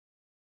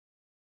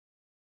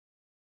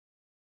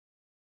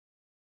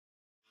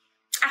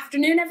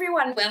Afternoon,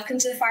 everyone. Welcome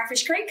to the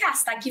Firefish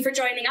Crowdcast. Thank you for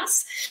joining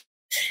us.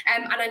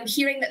 And I'm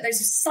hearing that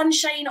there's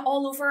sunshine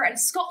all over, and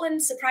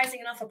Scotland,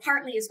 surprising enough,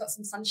 apparently has got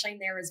some sunshine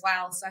there as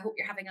well. So I hope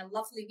you're having a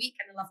lovely week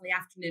and a lovely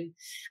afternoon.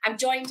 I'm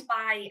joined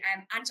by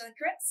Angela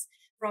Cripps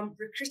from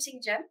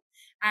Recruiting Gym,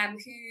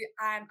 who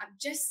we've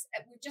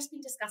just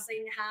been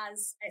discussing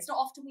it's not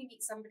often we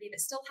meet somebody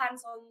that's still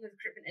hands-on in the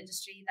recruitment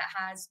industry that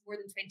has more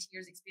than 20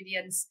 years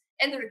experience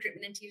in the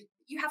recruitment industry.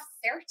 You have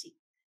 30.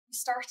 You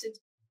started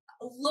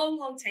a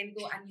long time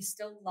ago and you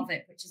still love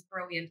it, which is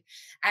brilliant.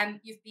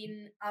 You've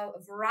been a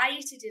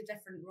variety of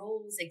different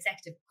roles: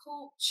 executive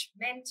coach,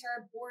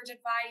 mentor, board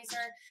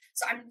advisor.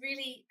 So I'm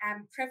really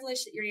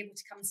privileged that you're able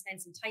to come and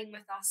spend some time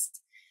with us,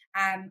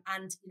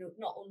 and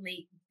not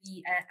only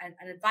be an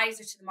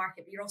advisor to the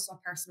market, but you're also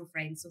a personal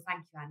friend. So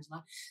thank you,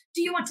 Angela.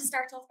 Do you want to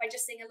start off by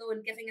just saying hello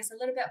and giving us a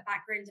little bit of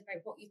background about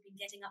what you've been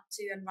getting up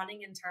to and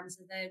running in terms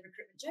of the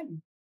Recruitment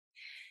Gym?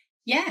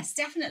 Yes,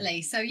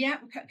 definitely. So yeah,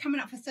 we're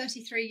coming up for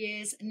 33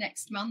 years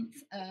next month.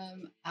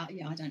 I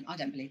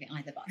don't believe it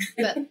either,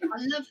 but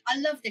I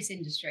love this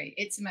industry.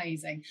 It's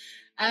amazing.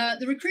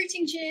 The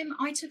Recruiting Gym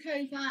I took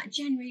over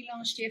January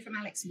last year from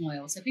Alex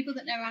Moyle. So people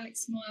that know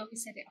Alex Moyle, we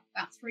set it up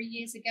about 3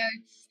 years ago,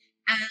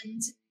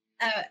 and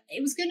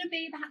it was going to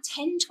be about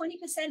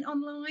 10-20%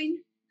 online.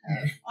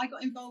 I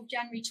got involved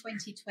January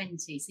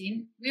 2020. So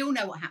we all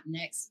know what happened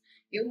next.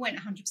 It all went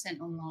 100%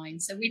 online.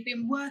 So we've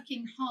been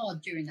working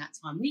hard during that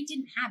time. We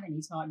didn't have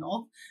any time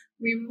off.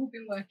 We've all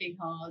been working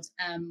hard.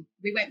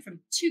 We went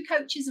from 2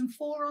 coaches and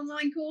 4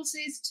 online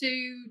courses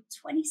to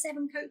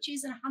 27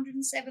 coaches and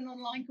 107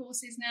 online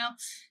courses now.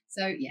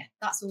 So yeah,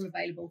 that's all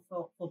available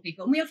for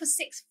people. And we offer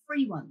 6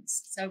 free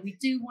ones. So we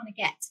do want to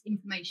get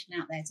information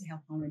out there to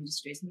help our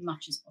industry as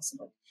much as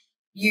possible.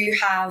 You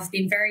have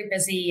been very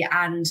busy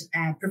and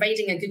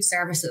providing a good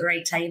service at the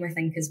right time, I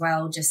think, as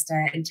well, just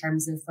in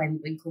terms of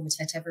when COVID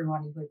hit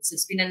everyone. So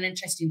it's been an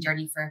interesting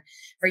journey for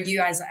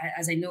you, as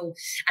I know.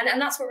 And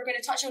that's what we're going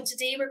to touch on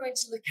today. We're going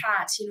to look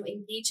at,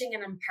 engaging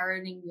and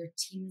empowering your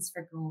teams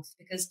for growth,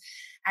 because,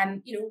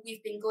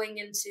 we've been going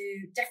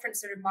into different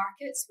sort of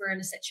markets. We're in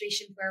a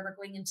situation where we're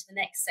going into the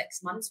next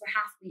 6 months. We're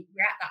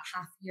at that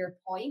half-year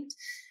point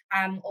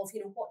of,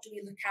 what do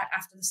we look at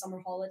after the summer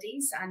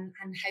holidays, and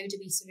how do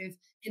we sort of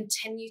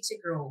continue to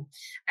grow.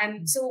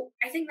 So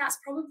I think that's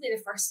probably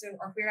the first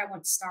or where I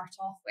want to start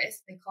off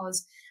with,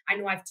 because I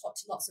know I've talked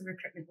to lots of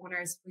recruitment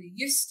owners who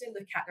used to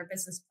look at their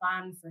business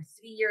plan for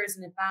 3 years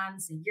in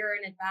advance, a year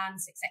in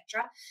advance,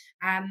 etc.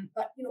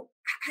 But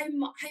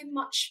how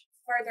much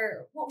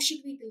further, what should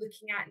we be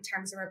looking at in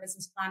terms of our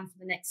business plan for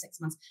the next 6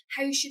 months?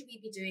 How should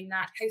we be doing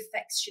that? How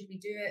fixed should we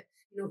do it?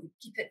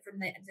 Keep it from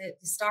the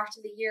start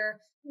of the year.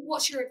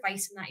 What's your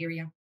advice in that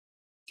area?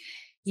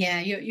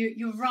 Yeah,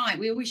 you're right.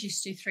 We always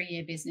used to do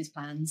 3-year business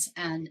plans,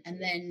 and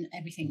then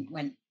everything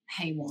went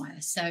haywire.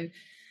 So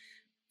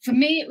for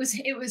me, it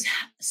was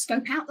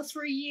scope out the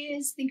 3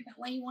 years, think about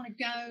where you want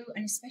to go,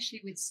 and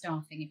especially with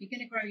staffing. If you're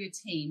going to grow your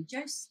team,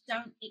 just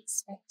don't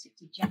expect it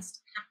to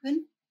just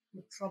happen.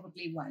 You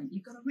probably won't.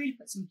 You've got to really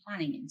put some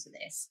planning into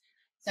this.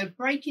 So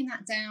breaking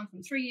that down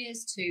from 3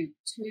 years to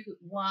 2,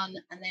 1,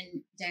 and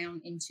then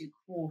down into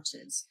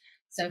quarters.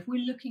 So if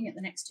we're looking at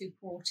the next 2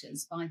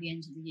 quarters by the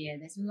end of the year,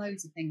 there's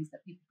loads of things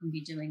that people can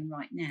be doing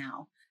right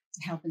now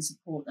to help and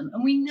support them.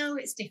 And we know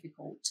it's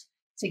difficult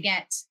to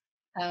get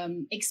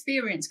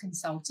experienced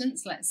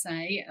consultants, let's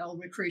say, or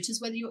recruiters,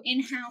 whether you're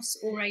in-house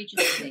or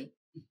agency.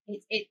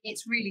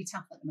 It's really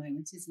tough at the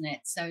moment, isn't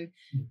it? So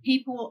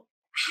people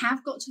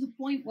have got to the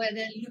point where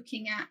they're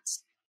looking at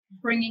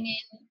bringing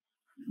in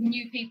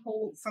new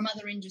people from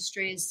other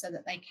industries so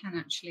that they can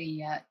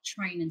actually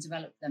train and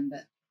develop them. But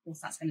of course,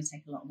 that's going to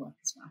take a lot of work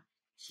as well.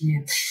 Yeah,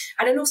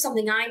 and I know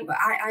something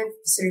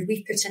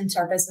we've put into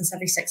our business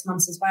every 6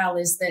 months as well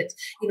is that,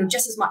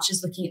 just as much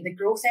as looking at the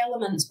growth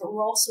elements, but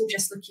we're also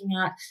just looking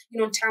at,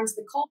 in terms of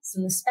the costs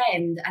and the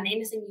spend and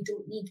anything you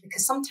don't need,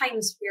 because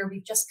sometimes where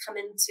we've just come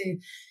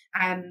into,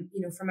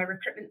 from a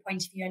recruitment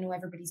point of view, I know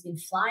everybody's been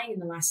flying in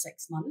the last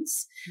 6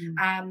 months.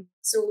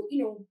 So,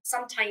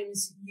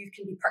 sometimes you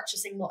can be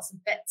purchasing lots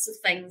of bits of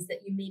things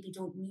that you maybe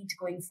don't need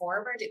going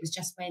forward. It was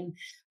just when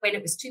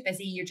it was too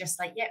busy, you're just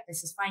like, yep,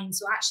 this is fine.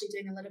 So actually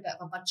doing a little bit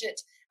of a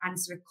budget and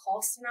sort of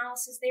cost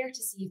analysis there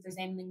to see if there's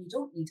anything you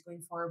don't need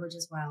going forward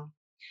as well.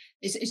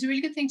 It's a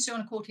really good thing to do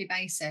on a quarterly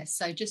basis.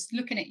 So just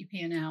looking at your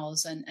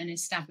P&Ls and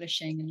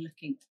establishing and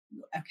looking,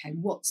 okay,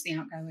 what's the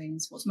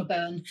outgoings, what's my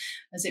burn,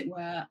 as it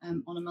were,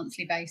 on a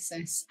monthly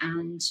basis,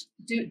 and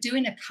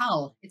doing a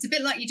cull. It's a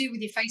bit like you do with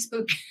your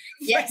Facebook.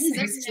 Yes,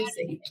 let's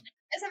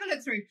have a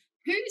look through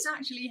who's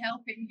actually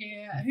helping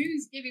here,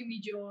 who's giving me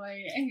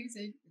joy,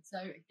 so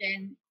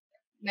again,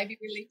 maybe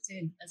with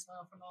LinkedIn as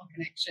well from our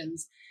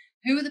connections.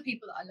 Who are the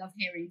people that I love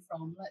hearing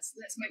from? Let's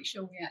make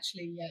sure we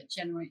actually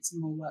generate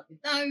some more work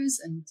with those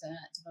and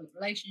develop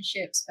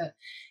relationships. But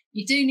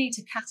you do need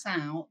to cut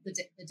out the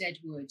dead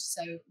wood.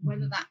 So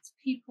whether that's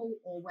people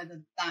or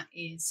whether that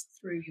is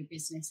through your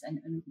business and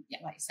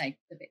like you say,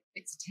 the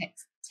bits of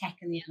tech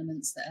and the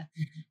elements that are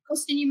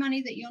costing you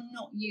money that you're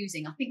not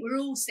using. I think we're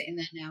all sitting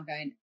there now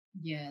going,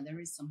 yeah, there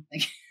is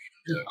something.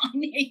 I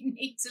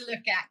need to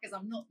look at because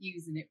I'm not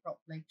using it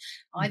properly.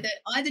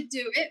 Either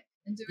do it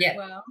and do it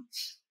well,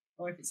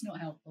 or if it's not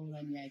helpful,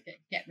 then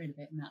get rid of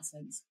it in that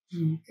sense.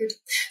 Good.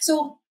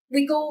 So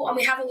we go and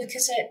we have a look at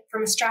it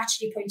from a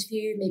strategy point of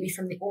view, maybe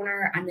from the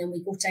owner, and then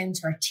we go down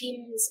to our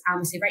teams and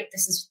we say, right,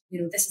 this is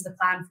the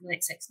plan for the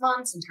next 6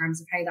 months in terms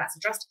of how that's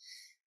addressed.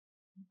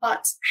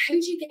 But how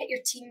do you get your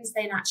teams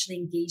then actually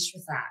engaged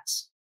with that?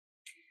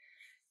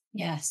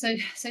 Yeah, so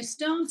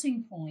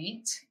starting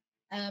point,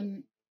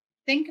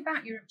 think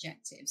about your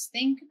objectives.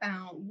 Think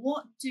about,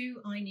 what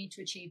do I need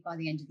to achieve by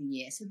the end of the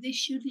year? So this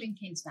should link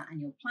into that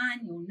annual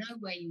plan. You'll know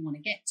where you want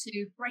to get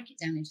to, break it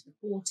down into the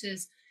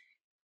quarters.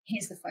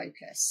 Here's the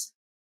focus.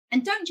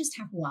 And don't just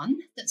have one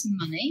that's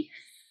money,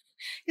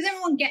 because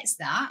everyone gets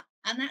that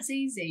and that's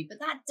easy, but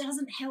that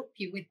doesn't help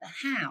you with the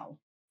how.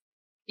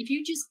 If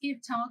you just give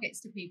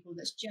targets to people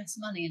that's just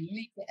money and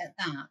leave it at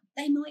that,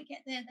 they might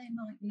get there, they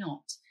might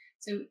not.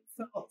 So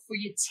for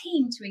your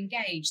team to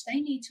engage, they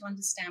need to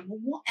understand, well,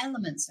 what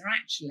elements are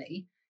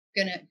actually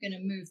going to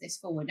move this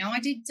forward. Now, I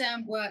did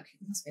work,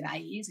 it must be about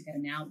 8 years ago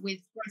now, with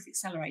Growth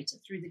Accelerator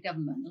through the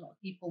government. A lot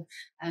of people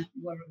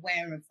were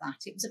aware of that.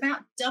 It was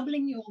about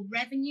doubling your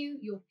revenue,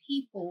 your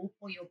people,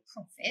 or your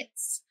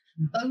profits.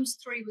 Those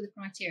three were the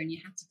criteria, and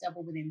you had to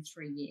double within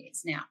 3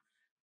 years. Now,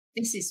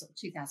 this is sort of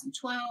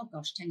 2012,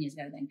 10 years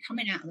ago then,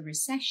 coming out of the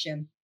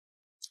recession.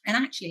 And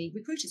actually,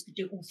 recruiters could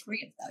do all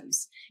three of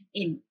those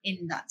in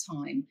that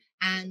time.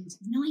 And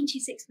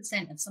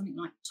 96% of something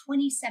like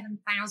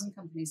 27,000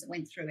 companies that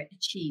went through it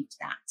achieved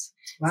that.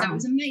 Wow. So it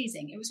was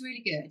amazing. It was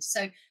really good.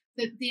 So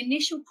the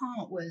initial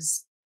part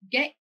was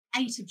get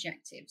 8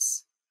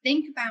 objectives.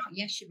 Think about,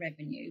 yes, your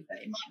revenue, but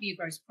it might be your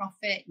gross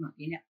profit, it might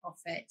be your net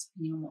profit,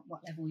 depending on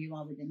what level you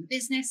are within the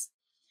business.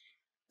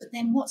 But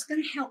then what's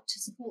going to help to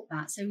support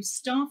that? So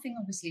staffing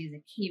obviously is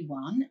a key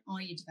one. Are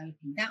you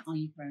developing that? Are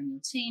you growing your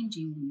team? Do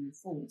you want to move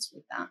forwards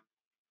with that?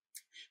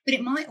 But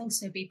it might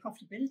also be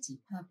profitability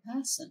per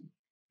person.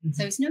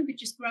 So it's no good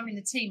just growing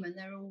the team and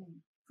they're all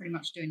pretty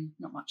much doing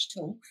not much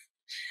at all.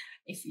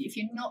 If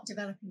you're not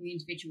developing the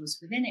individuals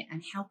within it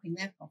and helping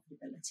their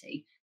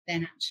profitability,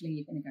 then actually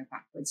you're going to go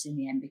backwards in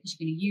the end, because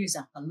you're going to use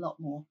up a lot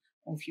more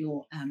of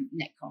your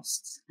net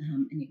costs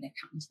and you're going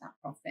to cut into that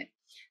profit.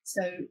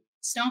 So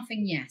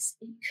staffing, yes.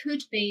 It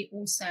could be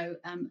also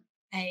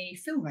a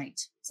fill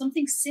rate,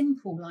 something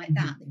simple like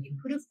that you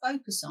put a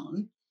focus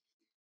on.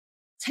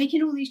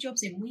 Taking all these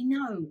jobs in, we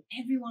know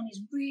everyone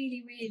is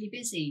really, really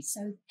busy.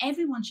 So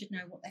everyone should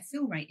know what their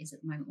fill rate is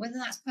at the moment, whether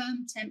that's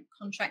perm, temp,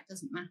 contract,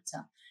 doesn't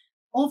matter.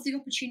 Of the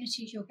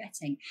opportunities you're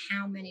getting,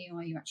 how many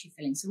are you actually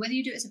filling? So whether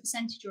you do it as a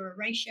percentage or a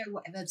ratio,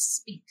 whatever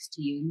speaks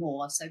to you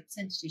more. So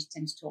percentages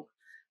tend to talk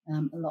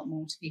a lot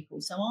more to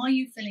people. So are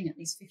you filling at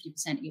least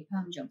 50% of your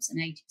perm jobs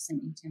and 80%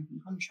 of your temp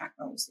and contract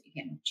roles that you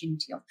get an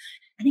opportunity of?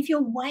 And if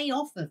you're way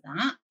off of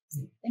that,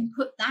 then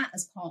put that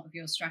as part of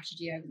your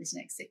strategy over this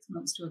next 6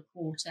 months to a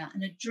quarter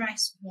and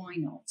address why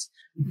not.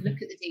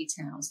 Look at the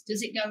details.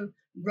 Does it go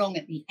wrong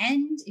at the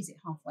end? Is it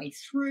halfway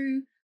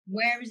through?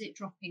 Where is it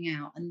dropping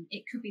out? And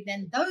it could be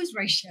then those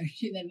ratios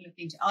you then look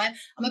into. I'm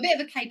a bit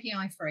of a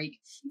KPI freak,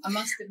 I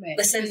must admit.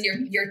 Listen,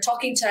 you're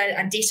talking to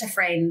a data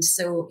friend,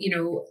 so you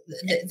know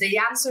the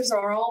answers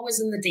are always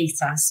in the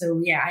data.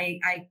 So yeah,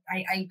 I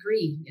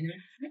agree. You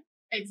know.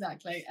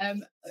 Exactly.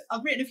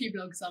 I've written a few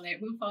blogs on it.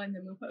 We'll find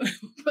them. We'll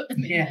put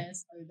them in there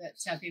so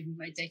that people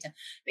know data.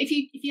 But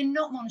if you're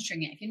not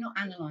monitoring it, if you're not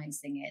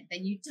analysing it,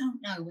 then you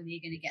don't know whether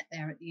you're going to get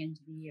there at the end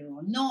of the year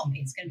or not.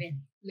 It's going to be a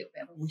little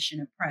bit of a wish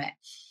and a prayer.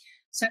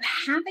 So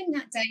having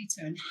that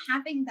data and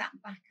having that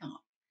backup,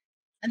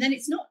 and then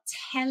it's not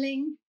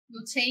telling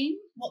your team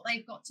what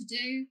they've got to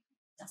do,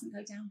 doesn't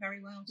go down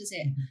very well, does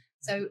it?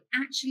 So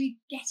actually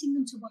getting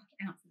them to work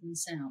it out for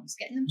themselves,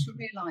 getting them to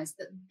realise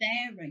that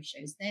their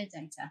ratios, their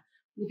data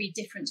will be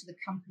different to the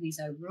company's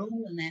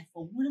overall, and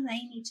therefore what do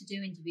they need to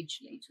do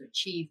individually to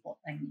achieve what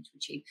they need to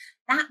achieve?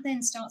 That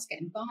then starts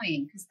getting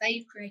buy-in because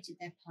they've created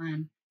their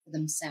plan for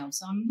themselves.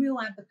 So I'm a real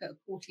advocate of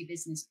quarterly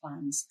business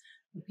plans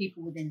for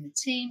people within the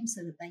team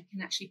so that they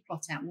can actually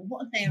plot out, well,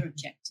 what are their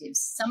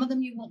objectives? Some of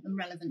them you want them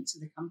relevant to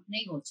the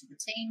company or to the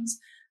teams.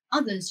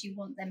 Others, you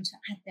want them to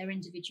add their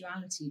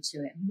individuality to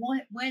it.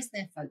 Where's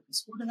their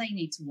focus? What do they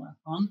need to work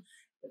on?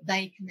 But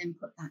they can then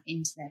put that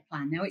into their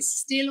plan. Now, it's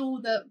still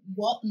all the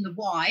what and the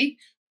why.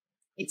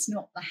 It's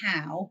not the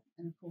how.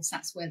 And of course,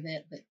 that's where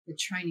the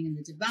training and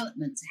the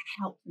development to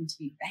help them to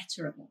be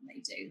better at what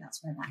they do.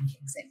 That's where that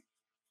kicks in.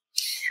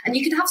 And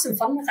you can have some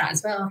fun with that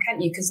as well,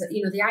 can't you? Because,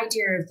 you know, the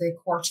idea of the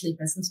quarterly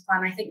business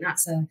plan, I think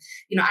that's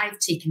I've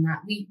taken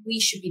that. We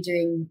should be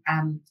doing,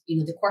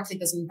 the quarterly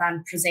business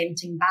plan,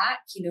 presenting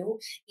back,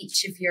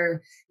 each of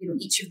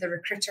the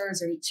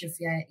recruiters or each of,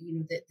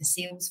 the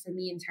sales for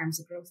me in terms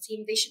of growth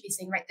team, they should be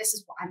saying, right, this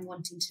is what I'm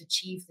wanting to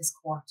achieve this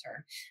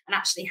quarter. And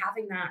actually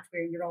having that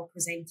where you're all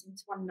presenting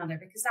to one another,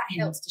 because that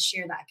helps to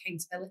share that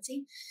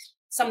accountability.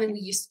 something we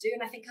used to do.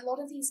 And I think a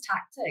lot of these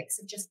tactics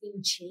have just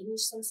been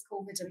changed since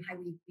COVID and how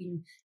we've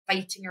been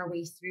fighting our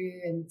way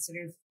through, and sort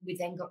of we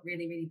then got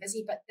really, really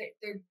busy. But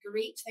they're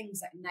great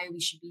things that now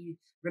we should be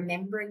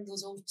remembering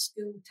those old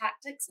school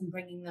tactics and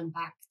bringing them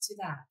back to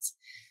that.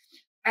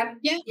 I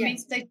mean,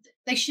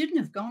 they shouldn't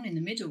have gone in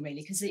the middle,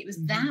 really, because it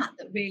was that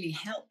really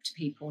helped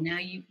people. Now,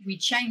 we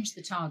changed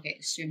the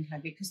targets during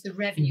COVID because the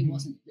revenue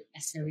wasn't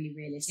necessarily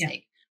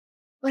realistic.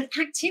 But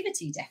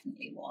activity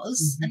definitely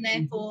was, and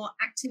therefore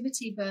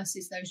activity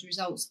versus those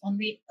results on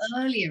the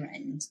earlier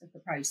end of the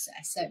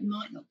process. So it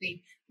might not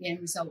be the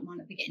end result, might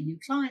not be getting new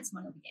clients,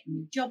 might not be getting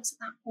new jobs at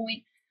that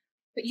point,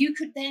 but you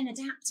could then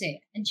adapt it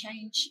and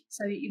change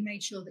so that you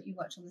made sure that you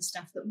worked on the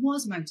stuff that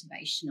was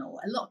motivational.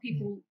 A lot of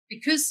people,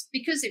 because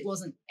it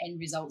wasn't end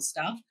result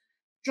stuff,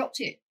 dropped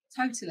it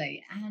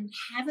totally and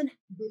haven't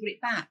brought it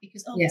back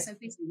because, they're so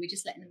busy, we're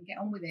just letting them get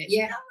on with it.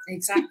 Yeah,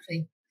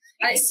 exactly.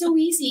 And it's so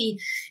easy,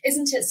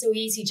 isn't it? So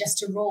easy just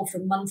to roll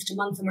from month to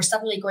month, and we're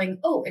suddenly going,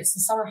 oh, it's the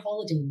summer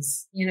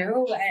holidays,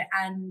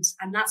 and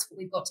that's what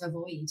we've got to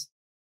avoid.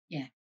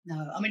 Yeah,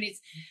 no, I mean,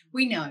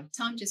 we know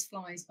time just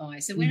flies by.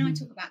 So when I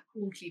talk about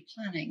quarterly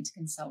planning to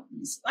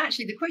consultants,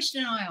 actually the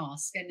question I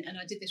ask, and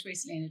I did this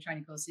recently in a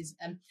training course, is,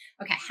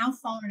 okay, how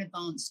far in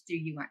advance do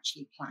you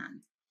actually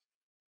plan?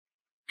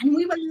 And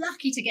we were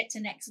lucky to get to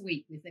next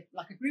week with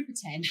a group of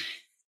 10.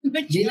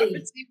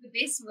 Majority for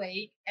this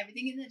week,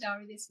 everything in the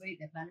diary this week,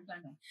 they're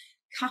planning.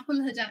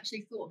 Couple had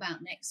actually thought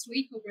about next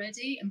week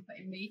already and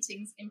putting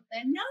meetings in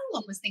there. No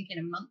one was thinking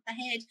a month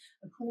ahead,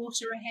 a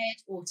quarter ahead,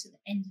 or to the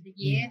end of the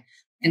year.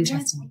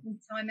 Interesting. They weren't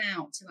taking time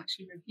out to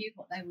actually review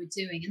what they were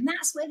doing. And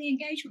that's where the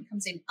engagement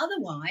comes in.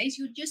 Otherwise,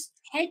 you're just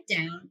head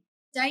down,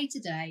 day to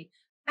day,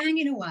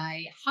 banging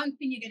away,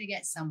 hoping you're going to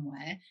get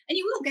somewhere. And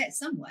you will get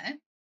somewhere.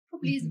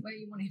 Probably isn't where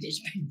you wanted it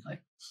to be, though.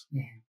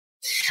 Yeah.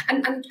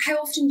 And how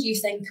often do you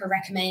think or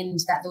recommend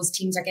that those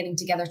teams are getting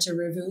together to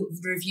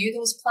review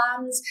those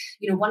plans?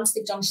 Once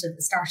they've done it at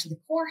the start of the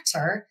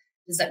quarter,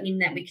 does that mean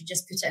that we could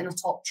just put it in a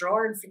top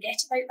drawer and forget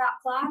about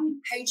that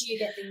plan? How do you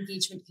get the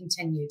engagement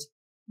continued?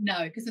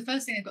 No, because the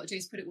first thing they've got to do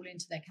is put it all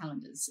into their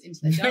calendars, into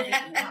their diary.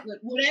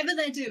 Whatever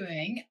they're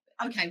doing,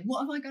 okay,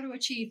 what have I got to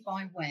achieve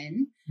by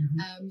when?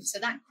 So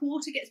that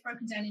quarter gets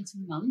broken down into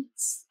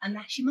months, and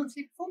that's your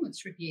monthly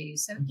performance review.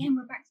 So again,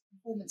 we're back to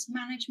performance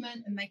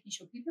management and making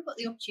sure people have got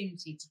the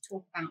opportunity to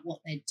talk about what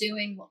they're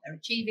doing, what they're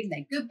achieving,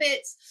 their good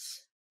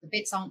bits, the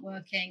bits aren't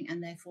working,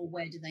 and therefore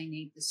where do they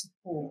need the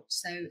support.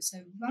 So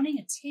running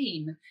a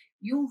team,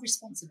 your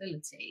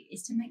responsibility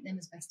is to make them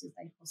as best as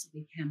they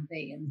possibly can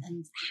be,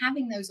 and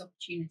having those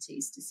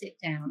opportunities to sit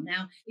down.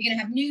 Now, you're going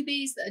to have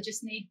newbies that are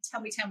just need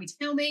tell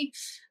me,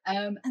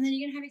 and then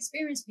you're going to have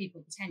experienced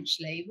people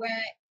potentially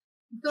where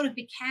you've got to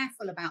be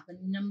careful about the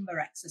number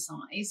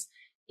exercise.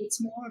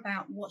 It's more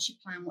about what's your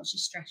plan, what's your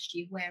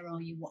strategy, where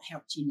are you, what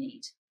help do you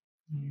need?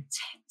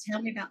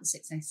 Tell me about the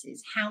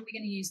successes. How are we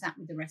going to use that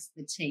with the rest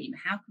of the team?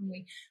 How can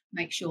we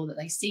make sure that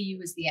they see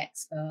you as the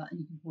expert and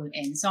you can pull it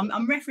in? So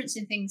I'm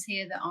referencing things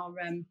here that are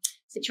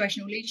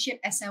situational leadership,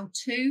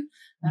 SL2.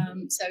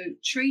 So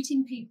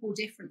treating people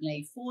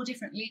differently, 4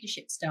 different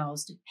leadership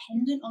styles,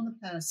 dependent on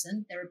the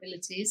person, their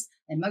abilities,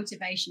 their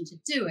motivation to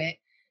do it,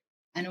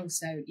 and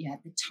also,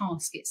 the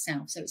task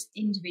itself. So it's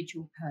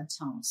individual per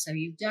task. So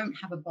you don't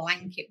have a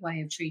blanket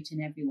way of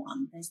treating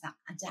everyone. There's that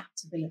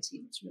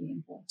adaptability that's really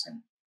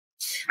important.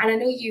 And I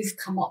know you've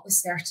come up with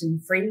certain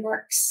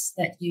frameworks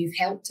that you've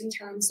helped in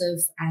terms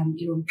of,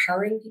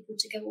 empowering people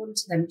to go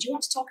onto them. Do you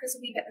want to talk us a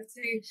wee bit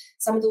through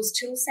some of those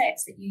tool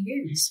sets that you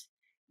use?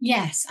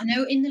 Yes, I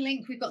know in the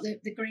link, we've got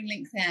the green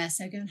link there.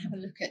 So go and have a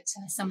look at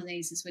some of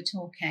these as we're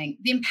talking.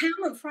 The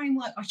empowerment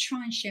framework, I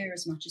try and share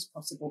as much as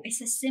possible.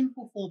 It's a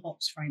simple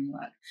 4-box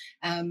framework.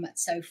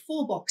 So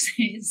 4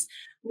 boxes,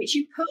 which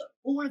you put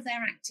all of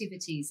their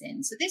activities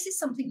in. So this is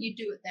something you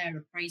do at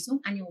their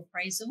annual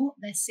appraisal,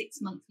 their 6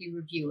 monthly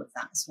review of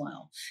that as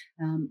well,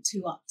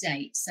 to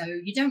update. So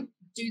you don't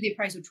do the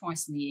appraisal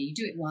twice in the year. You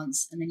do it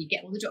once, and then you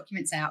get all the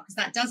documents out, because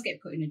that does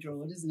get put in a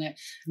drawer, doesn't it?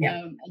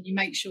 And you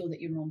make sure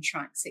that you're on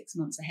track 6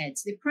 months ahead.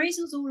 So the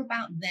appraisal is all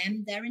about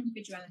them, their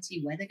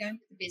individuality, where they're going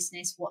with the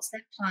business, what's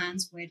their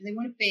plans, where do they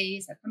want to be,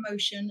 is there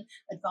promotion,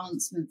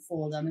 advancement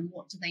for them, and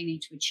what do they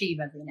need to achieve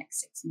over the next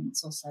 6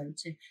 months or so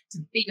to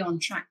be on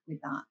track with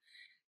that.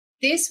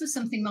 This was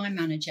something my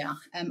manager,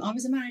 I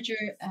was a manager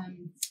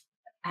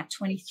at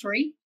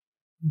 23,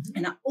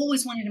 and I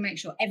always wanted to make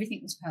sure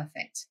everything was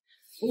perfect.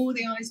 All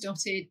the I's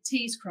dotted,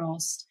 T's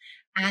crossed,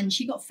 and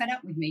she got fed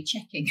up with me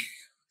checking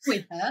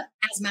with her,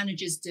 as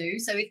managers do.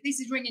 So if this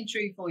is ringing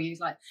true for you,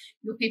 it's like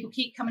your people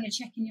keep coming and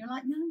checking, you're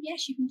like, no,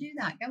 yes, you can do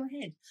that, go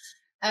ahead.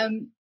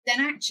 Then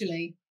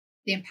actually,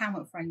 the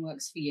empowerment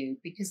framework's for you,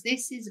 because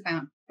this is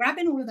about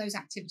grabbing all of those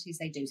activities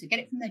they do. So get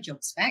it from their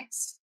job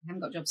specs. I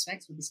haven't got job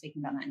specs, we'll be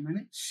speaking about that in a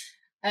moment.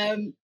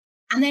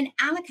 And then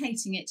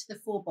allocating it to the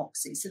 4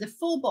 boxes. So the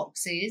 4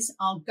 boxes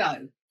are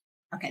go.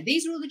 Okay,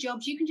 these are all the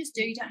jobs you can just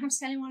do. You don't have to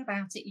tell anyone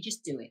about it. You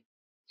just do it.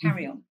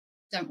 Carry on.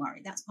 Don't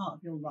worry. That's part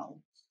of your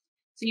role.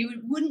 So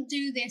you wouldn't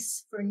do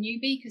this for a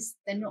newbie because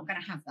they're not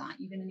going to have that.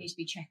 You're going to need to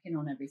be checking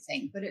on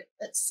everything. But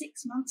at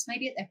 6 months,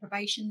 maybe at their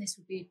probation, this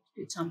would be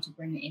a good time to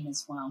bring it in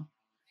as well.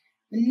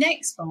 The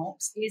next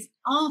box is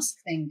ask,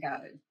 then go.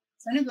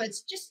 So in other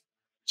words, just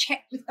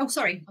check with, I've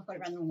got it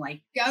around the wrong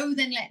way. Go,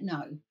 then let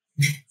know.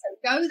 So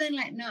go, then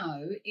let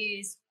know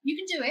is you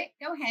can do it,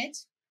 go ahead,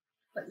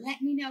 but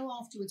let me know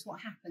afterwards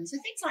what happened. So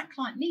things like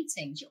client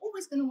meetings, you're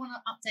always going to want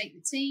to update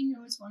the team. You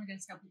always want to go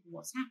tell people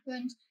what's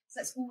happened. So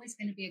that's always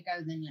going to be a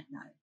go, then let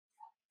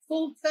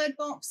know. Third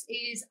box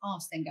is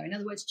ask, then go. In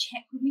other words,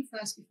 check with me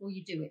first before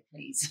you do it,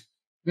 please.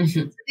 So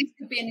this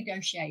could be a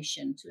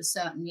negotiation to a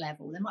certain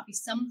level. There might be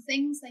some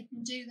things they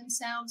can do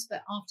themselves,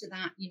 but after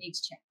that, you need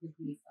to check with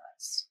me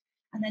first.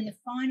 And then the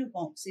final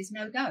box is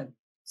no go.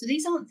 So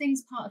these aren't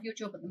things part of your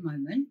job at the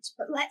moment,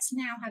 but let's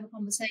now have a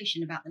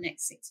conversation about the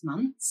next 6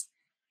 months.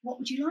 What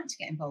would you like to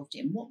get involved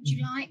in? What would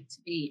you like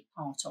to be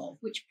part of?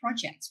 Which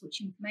projects, which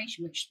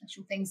information, which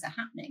special things are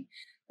happening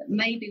that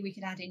maybe we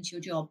could add into your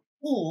job?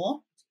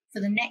 Or for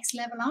the next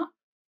level up,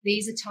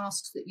 these are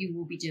tasks that you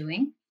will be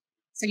doing.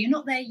 So you're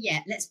not there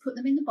yet. Let's put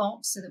them in the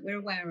box so that we're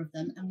aware of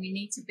them, and we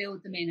need to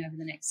build them in over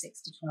the next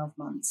 6 to 12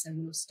 months. So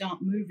we'll start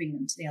moving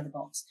them to the other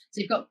box.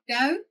 So you've got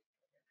go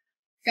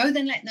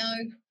then let know,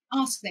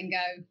 ask then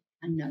go,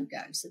 and no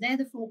go. So they're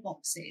the 4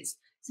 boxes.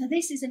 So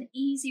this is an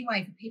easy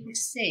way for people to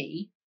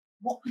see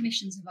what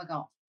permissions have I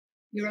got.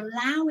 You're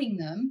allowing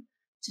them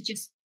to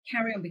just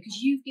carry on because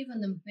you've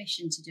given them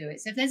permission to do it.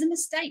 So if there's a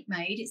mistake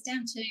made, it's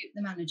down to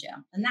the manager.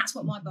 And that's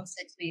what my boss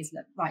said to me is,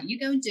 look, right, you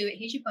go and do it.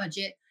 Here's your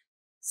budget.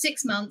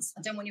 6 months.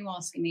 I don't want you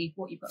asking me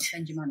what you've got to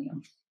spend your money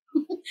on.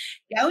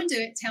 Go and do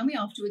it. Tell me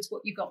afterwards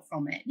what you got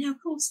from it. Now,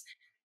 of course,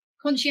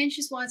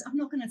 conscientious wise, I'm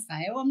not going to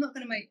fail. I'm not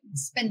going to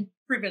spend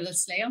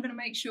frivolously. I'm going to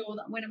make sure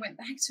that when I went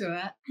back to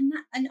her,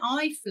 and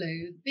I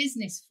flew, the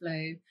business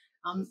flew.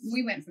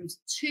 We went from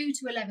 2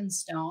 to 11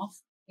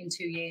 staff in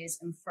 2 years,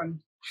 and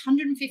from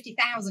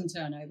 150,000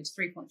 turnover to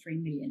 3.3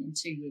 million in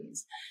 2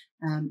 years.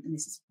 And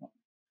this is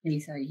nearly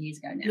 30 years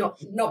ago now.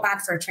 Not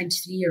bad for a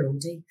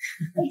 23-year-old, eh?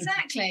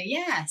 Exactly,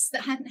 yes,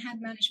 that hadn't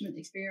had management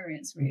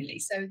experience really.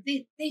 So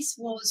this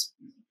was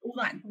all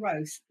that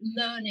growth,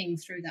 learning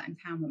through that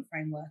empowerment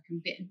framework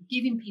and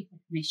giving people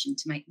permission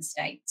to make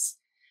mistakes.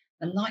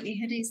 The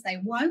likelihood is they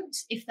won't.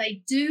 If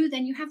they do,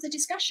 then you have the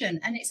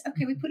discussion and it's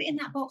okay, we put it in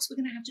that box, we're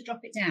going to have to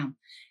drop it down.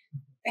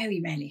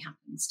 Very rarely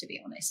happens, to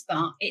be honest,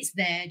 but it's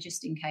there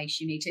just in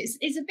case you need to.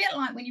 It's a bit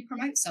like when you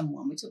promote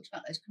someone. We talked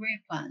about those career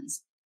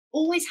plans.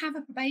 Always have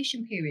a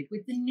probation period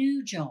with the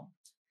new job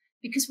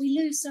because we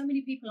lose so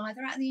many people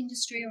either out of the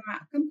industry or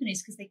out of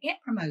companies because they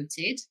get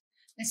promoted.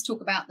 Let's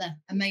talk about the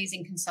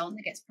amazing consultant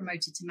that gets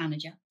promoted to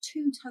manager,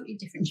 2 totally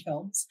different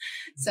jobs.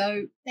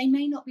 So they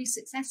may not be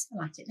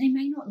successful at it. They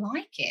may not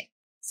like it.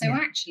 So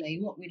actually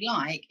what we'd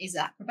like is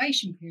that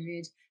probation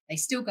period. They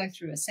still go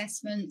through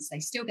assessments. They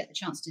still get the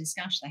chance to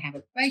discuss. They have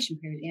a probation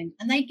period at the end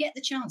and they get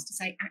the chance to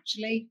say,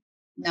 actually,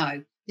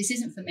 no, this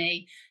isn't for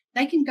me.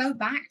 They can go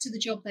back to the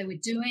job they were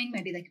doing.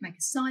 Maybe they can make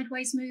a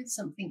sideways move,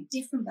 something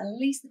different, but at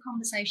least the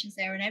conversation's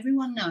there and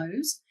everyone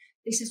knows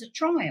this is a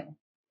trial.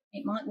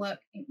 It might work,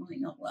 it might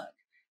not work.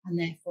 And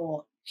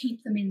therefore,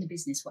 keep them in the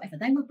business, whatever.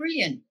 They were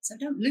brilliant, so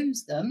don't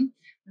lose them.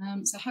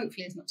 So hopefully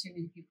there's not too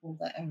many people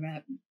that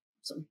are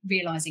sort of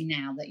realising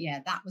now that,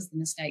 that was the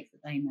mistake that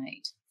they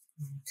made.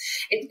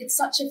 It's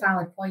such a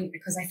valid point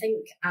because I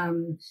think,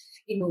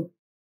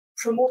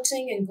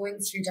 promoting and going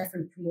through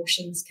different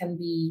promotions can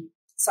be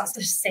such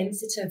a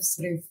sensitive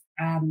sort of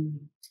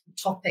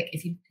topic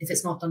if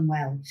it's not done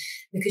well,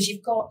 because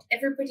you've got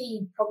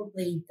everybody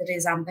probably that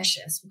is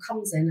ambitious who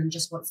comes in and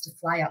just wants to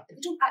fly up, but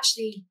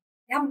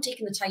they haven't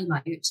taken the time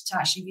out to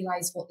actually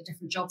realise what the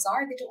different jobs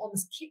are. They don't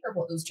almost care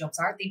what those jobs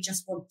are. They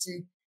just want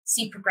to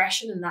see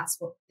progression and that's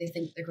what they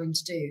think they're going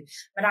to do.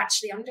 But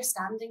actually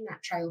understanding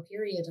that trial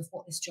period of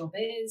what this job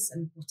is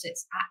and what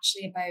it's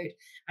actually about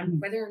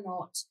and whether or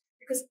not,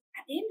 because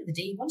at the end of the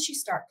day, once you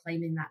start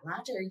climbing that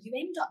ladder, you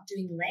end up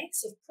doing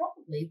less of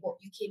probably what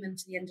you came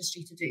into the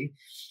industry to do.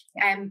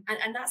 And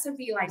that's a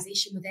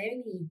realisation with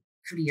any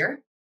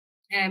career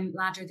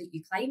ladder that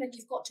you climb, and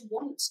you've got to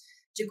want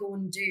to go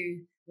and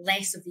do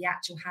less of the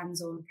actual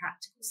hands-on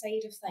practical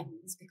side of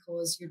things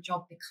because your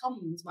job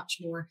becomes much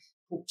more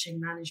coaching,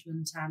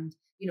 management and,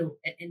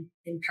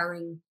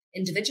 empowering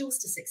individuals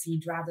to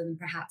succeed rather than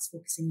perhaps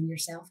focusing on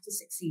yourself to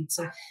succeed.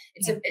 So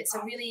it's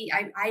a really,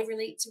 I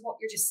relate to what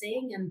you're just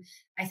saying. And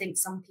I think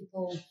some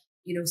people,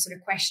 sort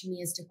of question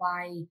me as to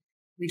why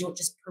we don't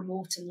just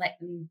promote and let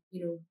them,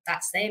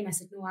 that's them. I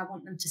said, no, I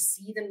want them to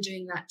see them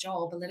doing that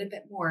job a little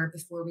bit more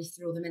before we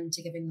throw them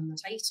into giving them the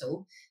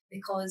title,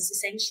 because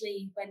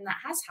essentially when that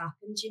has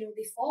happened,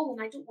 they fall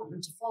and I don't want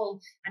them to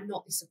fall and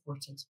not be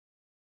supported.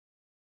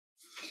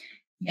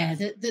 Yeah,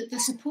 the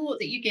support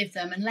that you give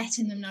them and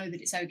letting them know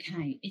that it's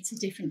okay. It's a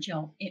different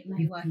job. It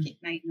may work, it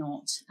may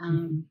not.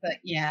 But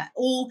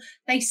or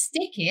they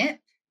stick it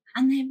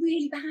and they're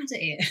really bad at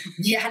it.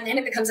 Yeah, and then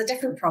it becomes a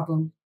different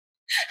problem.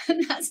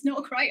 And that's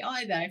not great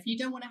either if you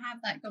don't want to have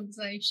that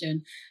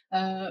conversation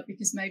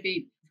because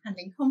maybe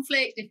handling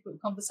conflict,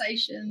 difficult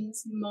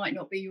conversations might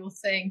not be your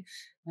thing.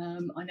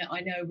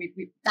 I know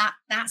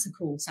that's a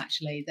course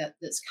actually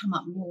that's come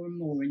up more and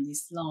more in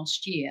this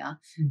last year,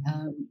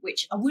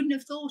 which I wouldn't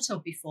have thought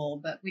of before.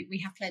 But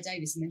we have Claire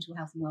Davis in mental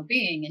health and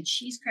wellbeing, and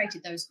she's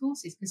created those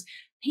courses because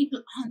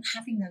people aren't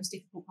having those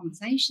difficult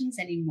conversations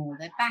anymore.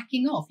 They're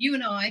backing off. You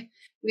and I,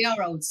 we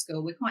are old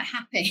school. We're quite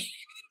happy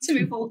to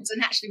move forward.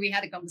 And actually, we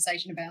had a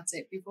conversation about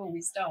it before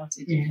we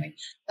started, didn't we?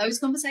 Those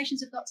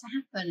conversations have got to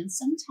happen, and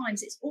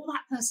sometimes it's all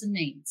that person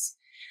needs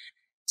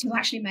to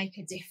actually make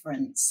a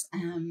difference.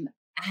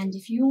 And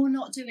if you're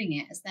not doing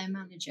it as their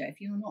manager,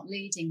 if you're not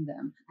leading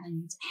them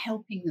and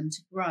helping them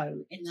to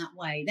grow in that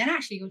way, then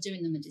actually you're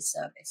doing them a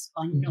disservice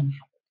by not having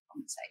the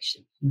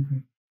conversation.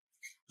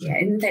 Yeah,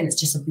 and then it's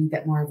just a wee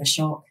bit more of a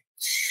shock.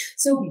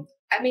 So,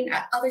 I mean,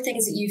 other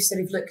things that you've sort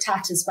of looked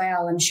at as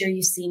well, I'm sure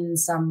you've seen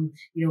some,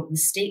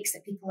 mistakes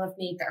that people have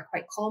made that are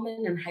quite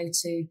common, and how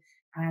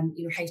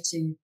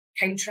to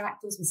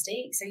counteract those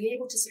mistakes. Are you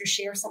able to sort of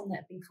share some that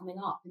have been coming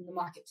up in the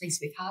marketplace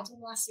we've had in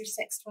the last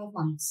 6-12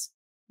 months?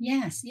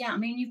 Yes. Yeah. I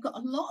mean, you've got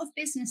a lot of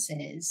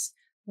businesses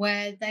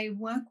where they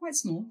were quite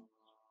small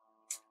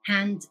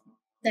and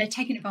they're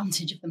taking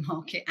advantage of the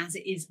market as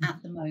it is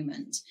at the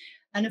moment.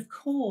 And of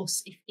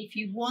course, if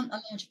you want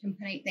a larger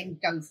company, then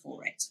go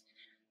for it.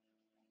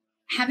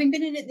 Having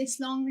been in it this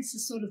long, this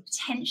is sort of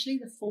potentially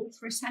the fourth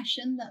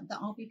recession that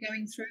I'll be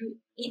going through.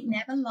 It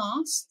never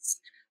lasts.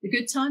 The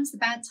good times, the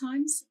bad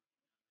times,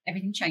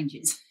 everything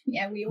changes.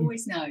 Yeah, we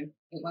always know it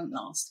won't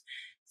last.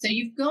 So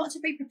you've got to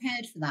be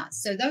prepared for that.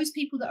 So those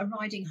people that are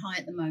riding high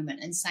at the moment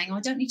and saying, I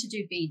don't need to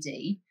do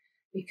BD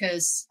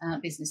because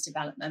business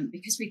development,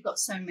 because we've got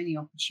so many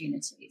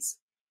opportunities,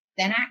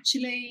 then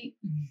actually,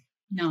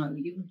 no,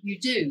 you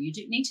do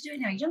need to do it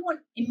now. You don't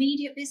want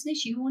immediate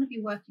business. You want to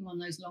be working on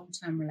those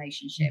long-term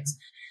relationships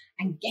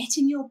and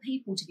getting your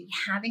people to be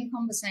having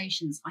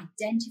conversations,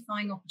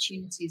 identifying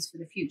opportunities for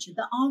the future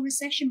that are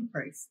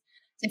recession-proof.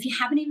 So if you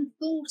haven't even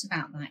thought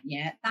about that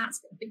yet,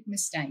 that's a big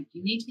mistake.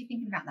 You need to be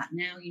thinking about that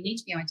now. You need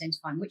to be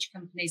identifying which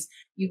companies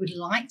you would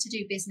like to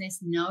do business,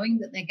 knowing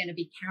that they're going to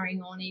be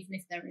carrying on even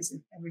if there is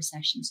a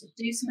recession. So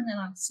do some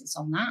analysis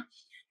on that.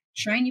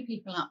 Train your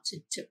people up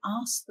to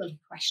ask the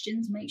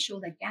questions, make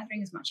sure they're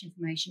gathering as much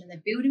information and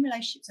they're building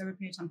relationships over a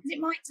period of time, because it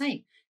might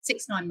take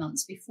 6-9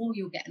 months before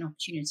you'll get an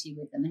opportunity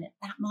with them. And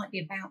that might be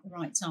about the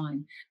right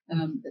time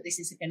that this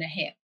is going to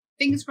hit.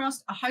 Fingers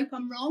crossed. I hope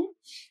I'm wrong,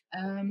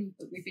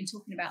 but we've been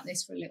talking about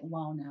this for a little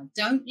while now.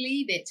 Don't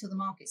leave it till the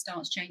market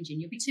starts changing.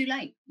 You'll be too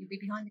late. You'll be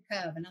behind the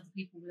curve, and other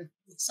people will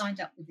have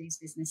signed up with these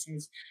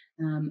businesses.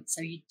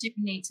 So you do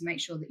need to make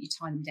sure that you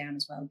tie them down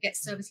as well. Get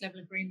service level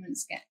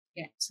agreements,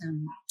 get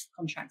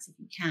contracts if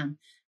you can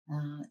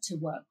to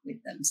work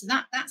with them. So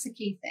that's a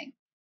key thing.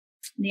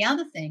 The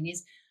other thing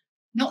is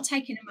not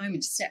taking a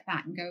moment to step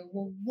back and go,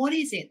 well, what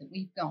is it that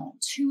we've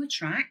got to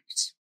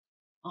attract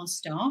our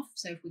staff?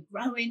 So if we're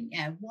growing,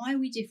 why are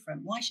we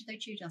different? Why should they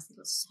choose us? They've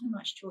got so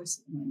much choice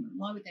at the moment.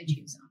 Why would they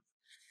choose us?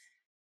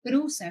 But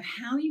also,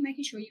 how are you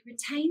making sure you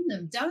retain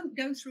them? Don't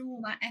go through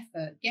all that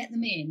effort, get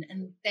them in,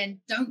 and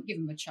then don't give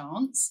them a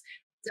chance.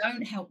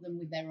 Don't help them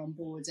with their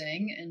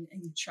onboarding and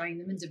train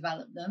them and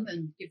develop them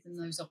and give them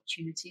those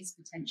opportunities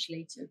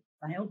potentially to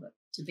fail, but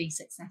to be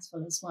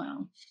successful as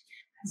well.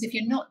 Because if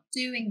you're not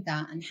doing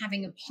that and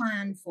having a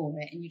plan for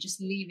it and you're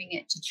just leaving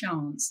it to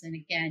chance, then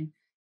again,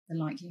 the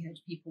likelihood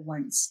people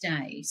won't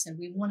stay. So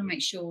we want to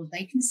make sure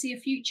they can see a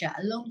future,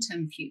 a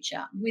long-term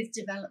future with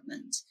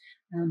development,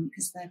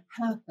 because their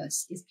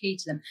purpose is key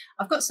to them.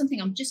 I've got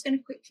something I'm just going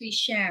to quickly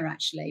share,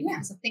 actually,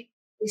 because I think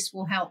this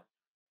will help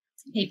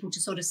people to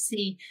sort of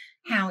see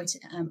how it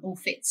all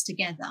fits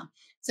together.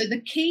 So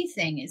the key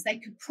thing is they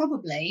could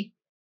probably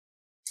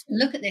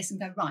look at this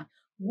and go, right,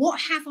 what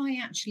have I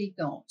actually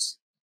got?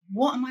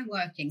 What am I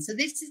working? So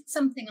this is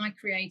something I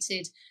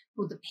created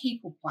called the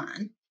People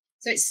Plan.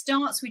 So it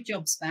starts with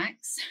job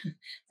specs.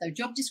 So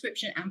job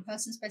description and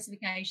person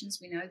specifications,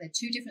 we know they're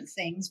two different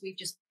things. We've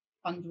just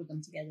bundled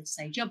them together to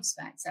say job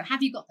specs. So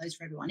have you got those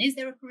for everyone? Is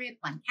there a career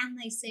plan? Can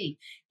they see?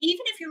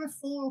 Even if you're a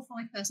 4 or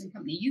 5 person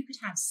company, you could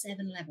have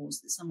 7 levels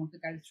that someone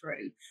could go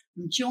through,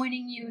 from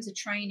joining you as a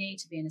trainee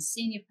to being a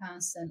senior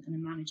person and a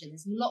manager.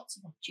 There's lots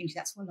of opportunity.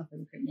 That's why I love the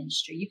recruitment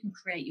industry. You can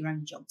create your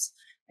own jobs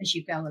as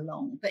you go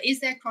along. But is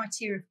there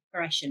criteria for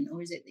progression,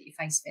 or is it that your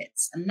face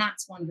fits? And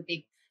that's one of the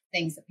big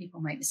things that people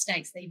make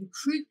mistakes. They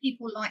recruit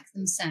people like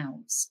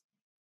themselves,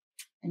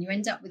 and you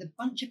end up with a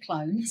bunch of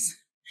clones.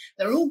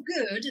 They're all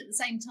good at the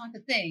same type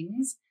of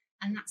things,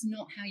 and that's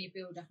not how you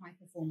build a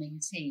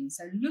high-performing team.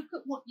 So look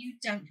at what you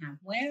don't have.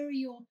 Where are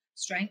your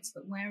strengths,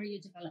 but where are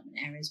your development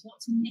areas?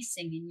 What's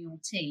missing in your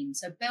team?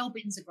 So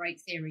Belbin's a great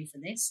theory for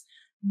this.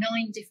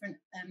 9 different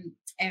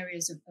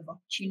areas of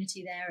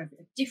opportunity there,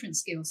 of different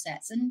skill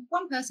sets, and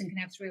one person can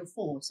have 3 or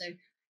 4. So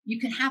you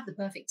can have the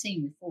perfect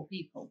team with 4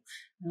 people.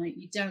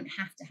 You don't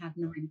have to have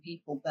 9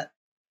 people, but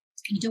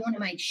you do want to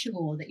make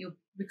sure that you're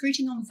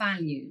recruiting on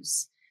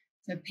values.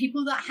 So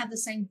people that have the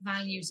same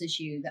values as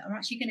you, that are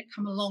actually going to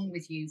come along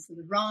with you for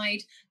the ride,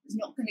 that's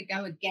not going to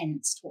go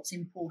against what's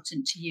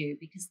important to you,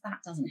 because that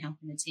doesn't help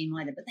in a team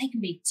either. But they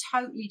can be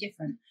totally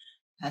different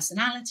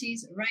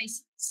personalities,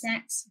 race,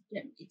 sex,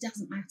 it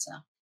doesn't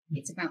matter.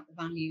 It's about the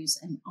values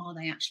and are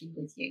they actually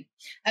with you?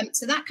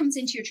 So that comes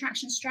into your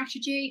attraction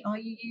strategy. Are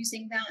you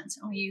using that?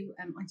 Are you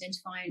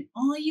identifying?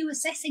 Are you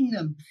assessing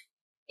them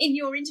in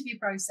your interview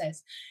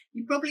process?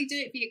 You probably do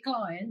it for your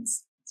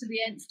clients to the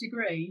nth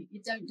degree.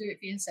 You don't do it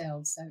for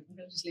yourselves. So I'm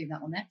going to just leave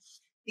that one there.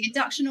 The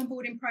induction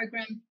onboarding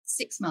program,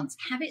 6 months.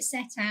 Have it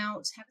set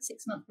out. Have a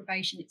 6-month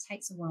probation. It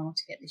takes a while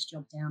to get this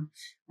job down.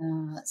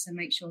 So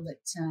make sure that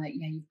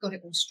you've got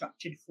it all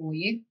structured for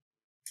you.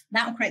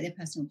 That will create their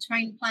personal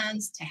training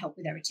plans to help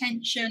with their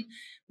retention.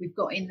 We've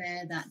got in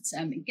there that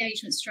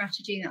engagement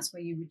strategy. That's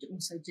where you would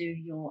also do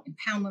your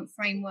empowerment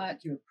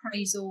framework, your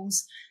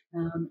appraisals,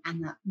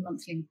 and that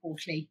monthly and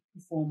quarterly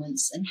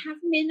performance, and have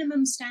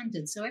minimum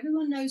standards so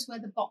everyone knows where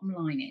the bottom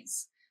line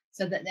is,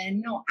 so that they're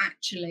not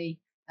actually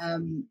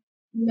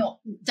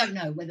don't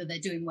know whether they're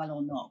doing well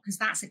or not, because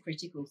that's a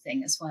critical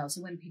thing as well.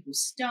 So when people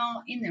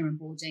start in their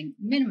onboarding,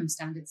 minimum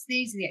standards,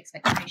 these are the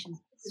expectations.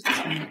 This is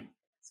what's going to be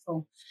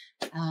successful.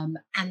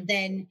 And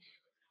then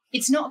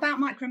it's not about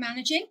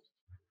micromanaging.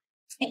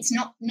 It's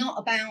not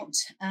about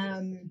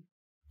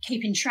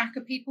keeping track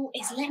of people.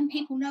 It's letting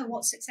people know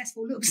what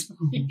successful looks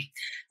like,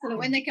 so that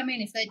when they come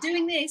in, if they're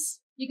doing this,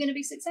 you're going to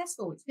be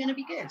successful. It's going to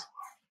be good.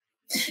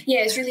 Yeah,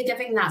 it's really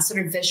giving that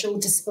sort of visual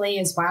display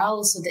as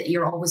well, so that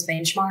you're always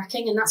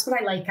benchmarking. And that's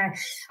what I like.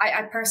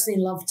 I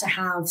personally love to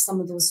have some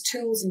of those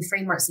tools and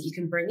frameworks that you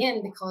can bring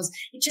in, because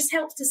it just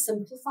helps to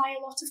simplify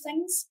a lot of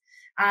things.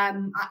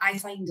 I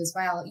find as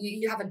well,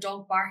 you have a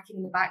dog barking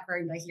in the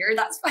background, I hear,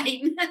 that's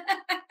fine.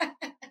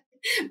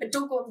 But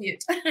don't go on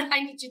mute.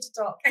 I need you to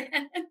talk.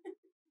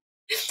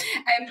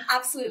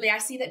 Absolutely. I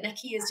see that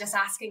Nikki is just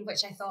asking,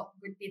 which I thought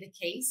would be the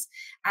case,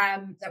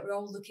 that we're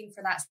all looking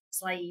for that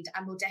slide,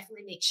 and we'll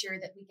definitely make sure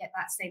that we get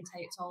that sent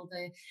out to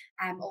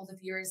all the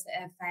viewers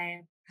that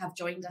have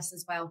joined us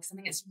as well, because I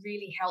think it's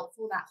really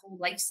helpful, that whole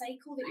life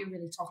cycle that you're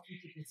really talking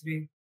people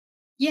through.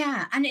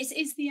 Yeah, and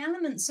it's the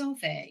elements of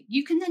it.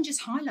 You can then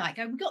just highlight,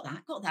 go, we got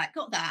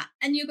that.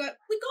 And you go,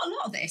 we got a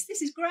lot of this.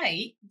 This is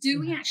great. Do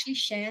we actually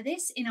share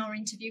this in our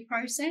interview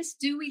process?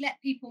 Do we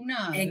let people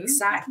know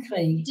exactly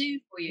what we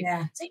do for you?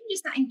 Yeah. So even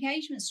just that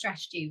engagement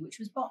strategy, which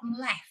was bottom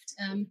left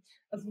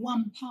of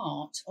one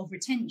part of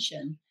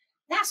retention,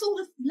 that's all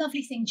the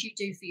lovely things you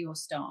do for your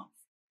staff.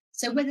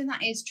 So whether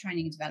that is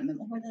training and development,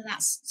 or whether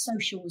that's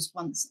socials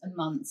once a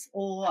month,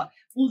 or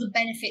all the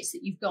benefits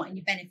that you've got in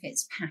your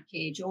benefits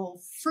package, or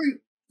fruit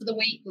for the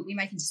week that we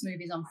make into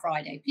smoothies on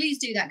Friday. Please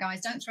do that,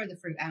 guys. Don't throw the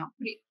fruit out.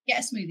 Get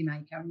a smoothie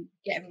maker and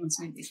get everyone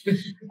smoothies.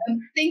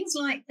 Things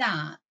like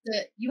that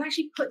you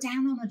actually put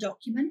down on a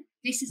document.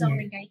 This is our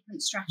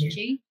engagement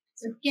strategy.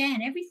 So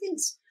again,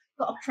 everything's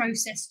got a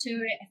process to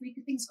it.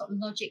 Everything's got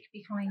logic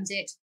behind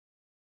it.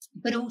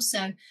 But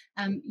also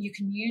you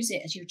can use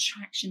it as your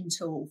attraction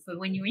tool for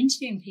when you're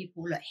interviewing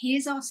people. Look,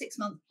 here's our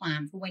 6-month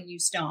plan for when you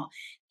start.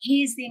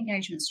 Here's the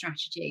engagement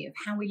strategy of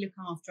how we look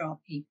after our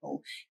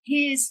people.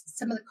 Here's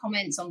some of the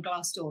comments on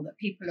Glassdoor that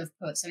people have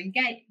put. So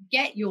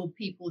get your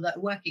people that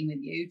are working with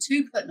you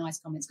to put nice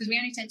comments, because we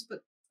only tend to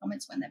put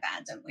comments when they're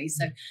bad, don't we?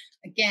 So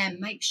again,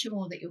 make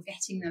sure that you're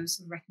getting those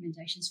sort of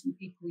recommendations from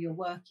people you're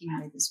working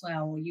with as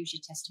well, or use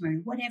your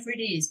testimony, whatever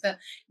it is. But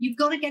you've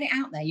got to get it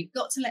out there. You've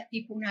got to let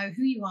people know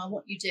who you are,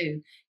 what you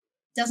do.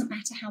 Doesn't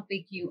matter how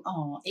big you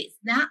are. It's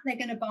that they're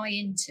going to buy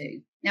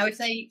into. Now, if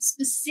they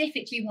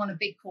specifically want a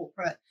big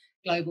corporate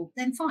global,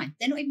 then fine.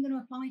 They're not even going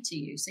to apply to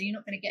you. So you're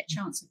not going to get a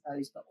chance of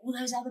those. But all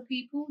those other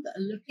people that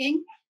are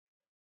looking,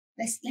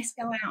 let's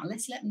go out.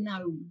 Let's let them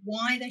know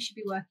why they should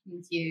be working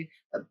with you,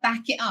 but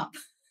back it up.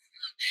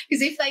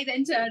 Because if they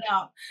then turn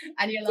up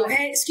and you're like,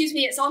 hey, excuse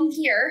me, it's on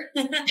here.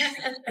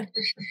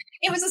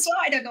 It was a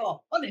slide, I go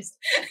off, honest.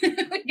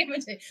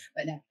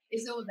 But no,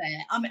 it's all there.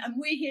 And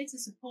we're here to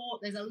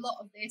support. There's a lot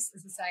of this,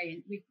 as I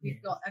say,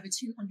 we've got over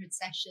 200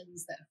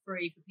 sessions that are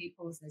free for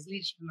people. So there's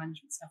leadership and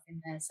management stuff in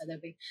there. So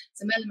there'll be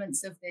some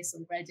elements of this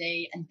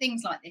already. And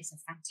things like this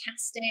are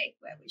fantastic,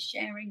 where we're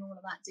sharing all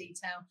of that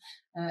detail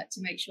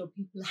to make sure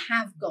people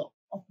have got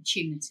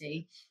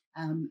opportunity.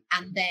 And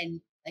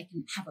then they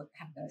can have a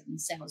go at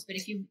themselves. But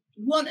if you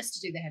want us to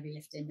do the heavy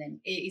lifting, then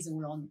it is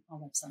all on our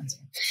website.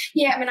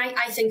 Yeah, I mean,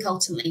 I think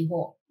ultimately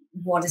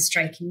what is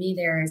striking me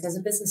there is, as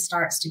a business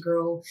starts to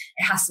grow,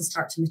 it has to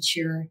start to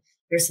mature.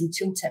 There's some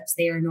tooltips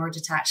there in order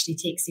to actually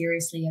take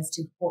seriously as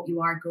to what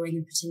you are growing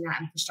and putting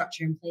that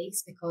infrastructure in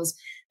place, because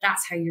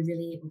that's how you're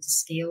really able to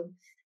scale.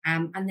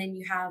 And then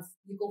you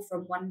go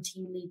from one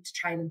team lead to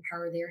try and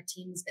empower their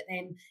teams, but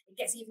then it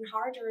gets even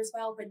harder as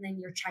well when then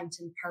you're trying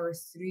to empower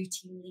through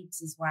team leads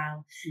as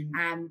well.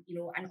 And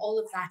all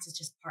of that is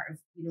just part of,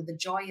 the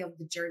joy of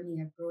the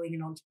journey of growing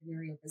an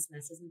entrepreneurial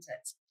business, isn't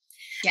it?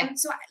 Yeah.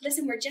 So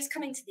listen, we're just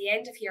coming to the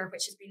end of here,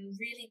 which has been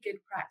really good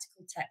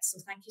practical tips. So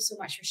thank you so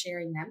much for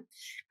sharing them.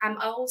 I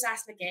always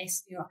ask my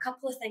guests, a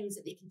couple of things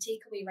that they can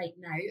take away right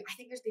now. I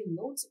think there's been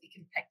loads that we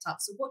could have picked up.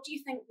 So what do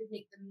you think would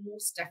make the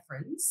most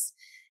difference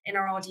in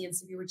our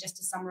audience if you were just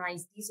to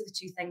summarize? These are the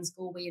 2 things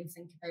go away and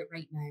think about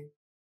right now.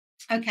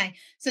 Okay,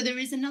 so there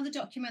is another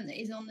document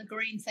that is on the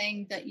green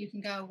thing that you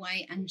can go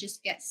away and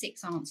just get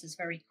 6 answers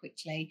very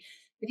quickly.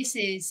 This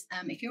is,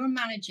 if you're a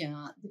manager,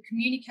 the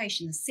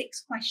communication, the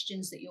 6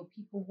 questions that your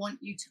people want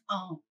you to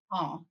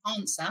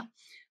answer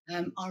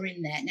are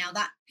in there. Now,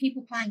 that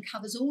people plan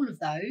covers all of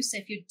those. So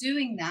if you're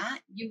doing that,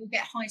 you will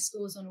get high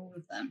scores on all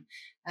of them.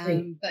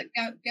 But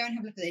go and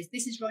have a look at this.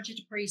 This is Roger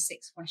Dupree's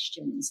 6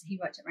 questions. He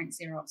worked at Rank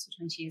Zero Ops for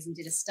 20 years and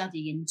did a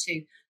study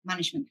into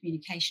management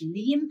communication,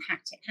 the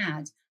impact it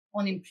had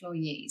on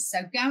employees.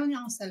 So go and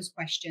ask those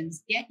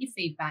questions, get your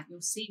feedback.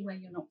 You'll see where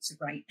you're not so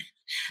great.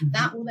 Mm-hmm.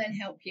 That will then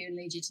help you and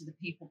lead you to the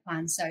people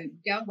plan. So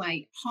go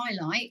away,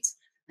 highlight,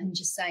 and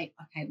just say,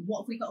 okay,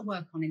 what have we got to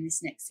work on in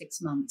this next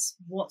 6 months?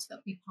 What's got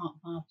to be part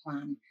of our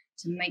plan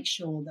to make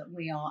sure that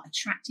we are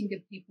attracting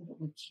good people,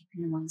 but we're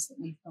keeping the ones that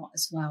we've got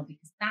as well,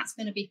 because that's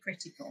going to be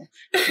critical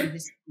for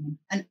this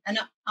and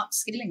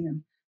upskilling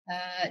them.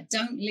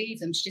 Don't leave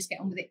them to just get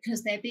on with it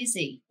because they're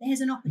busy.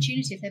 There's an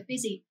opportunity. If they're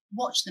busy,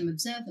 watch them,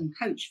 observe them,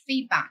 coach,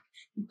 feedback.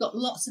 You've got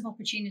lots of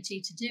opportunity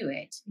to do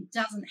it. It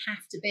doesn't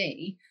have to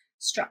be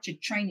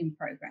structured training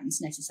programs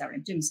necessarily.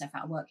 I'm doing myself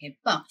out of work here,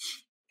 but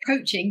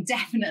coaching,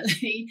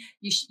 definitely.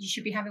 You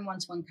should be having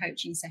one-to-one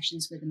coaching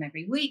sessions with them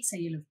every week, so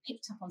you'll have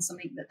picked up on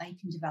something that they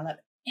can develop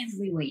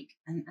every week,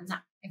 and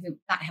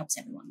that helps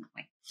everyone that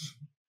way.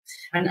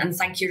 And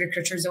thank you,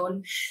 Recruiter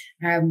Zone.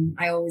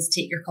 I always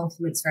take your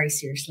compliments very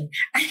seriously.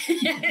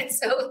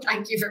 So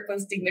thank you for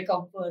posting the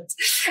compliments.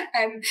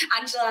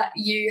 Angela,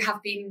 you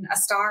have been a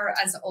star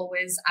as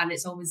always, and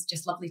it's always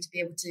just lovely to be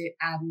able to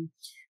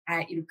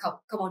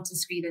come onto the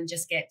screen and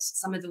just get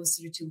some of those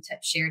sort of tool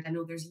tips shared. I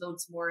know there's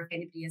loads more if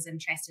anybody is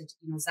interested.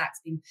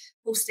 Zach's been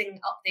posting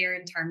up there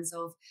in terms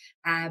of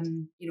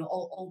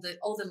all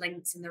the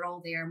links, and they're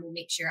all there, and we'll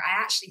make sure.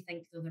 I actually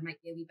think though there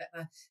might be a wee bit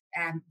of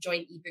a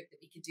joint ebook that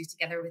we could do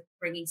together with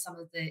bringing some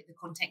of the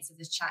contents of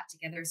this chat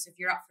together. So if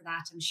you're up for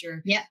that, I'm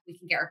sure we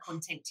can get our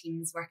content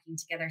teams working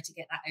together to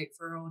get that out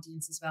for our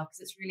audience as well, because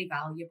it's really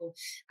valuable.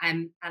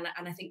 And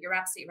I think you're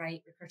absolutely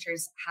right.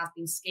 Recruiters have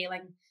been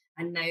scaling,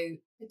 and now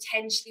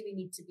potentially we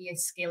need to be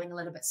scaling a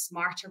little bit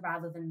smarter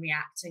rather than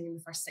reacting in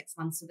the first 6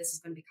 months. So this is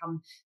going to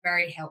become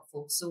very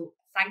helpful. So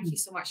thank you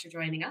so much for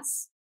joining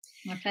us.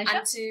 My pleasure.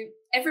 And to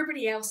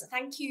everybody else,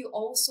 thank you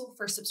also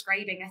for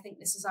subscribing. I think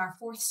this is our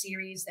 4th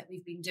series that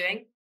we've been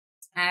doing.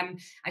 I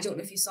don't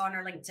know if you saw on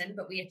our LinkedIn,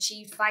 but we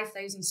achieved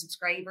 5,000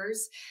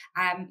 subscribers.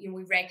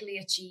 We regularly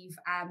achieve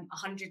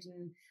 100 to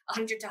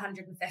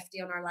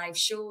 150 on our live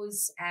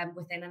shows,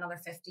 within another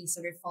 50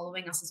 sort of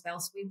following us as well.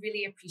 So we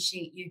really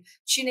appreciate you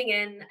tuning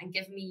in and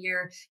giving me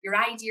your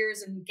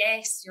ideas and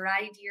guests, your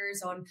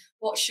ideas on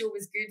what show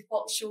was good,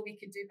 what show we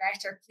could do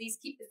better. Please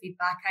keep the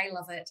feedback. I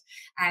love it.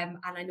 And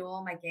I know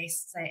all my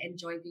guests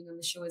enjoy being on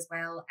the show as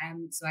well.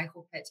 So I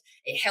hope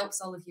it helps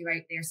all of you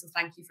out there. So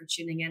thank you for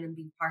tuning in and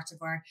being part of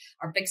our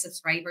big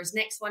subscribers.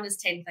 Next one is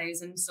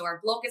 10,000. So our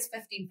blog is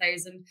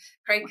 15,000.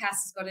 Crowdcast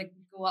has got to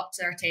go up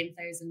to our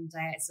 10,000.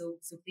 So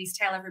please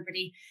tell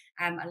everybody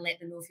and let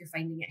them know if you're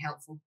finding it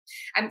helpful.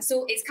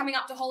 So it's coming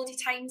up to holiday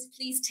times.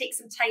 Please take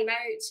some time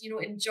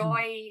out,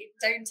 enjoy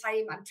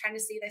downtime. I'm trying to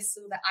say this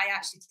so that I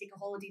actually take a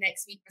holiday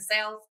next week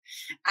myself,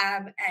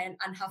 and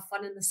have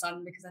fun in the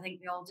sun, because I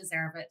think we all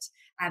deserve it.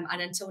 And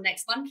until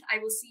next month, I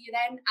will see you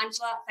then.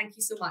 Angela, thank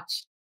you so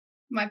much.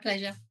 My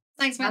pleasure.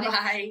 Thanks, Wendy.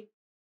 Bye-bye.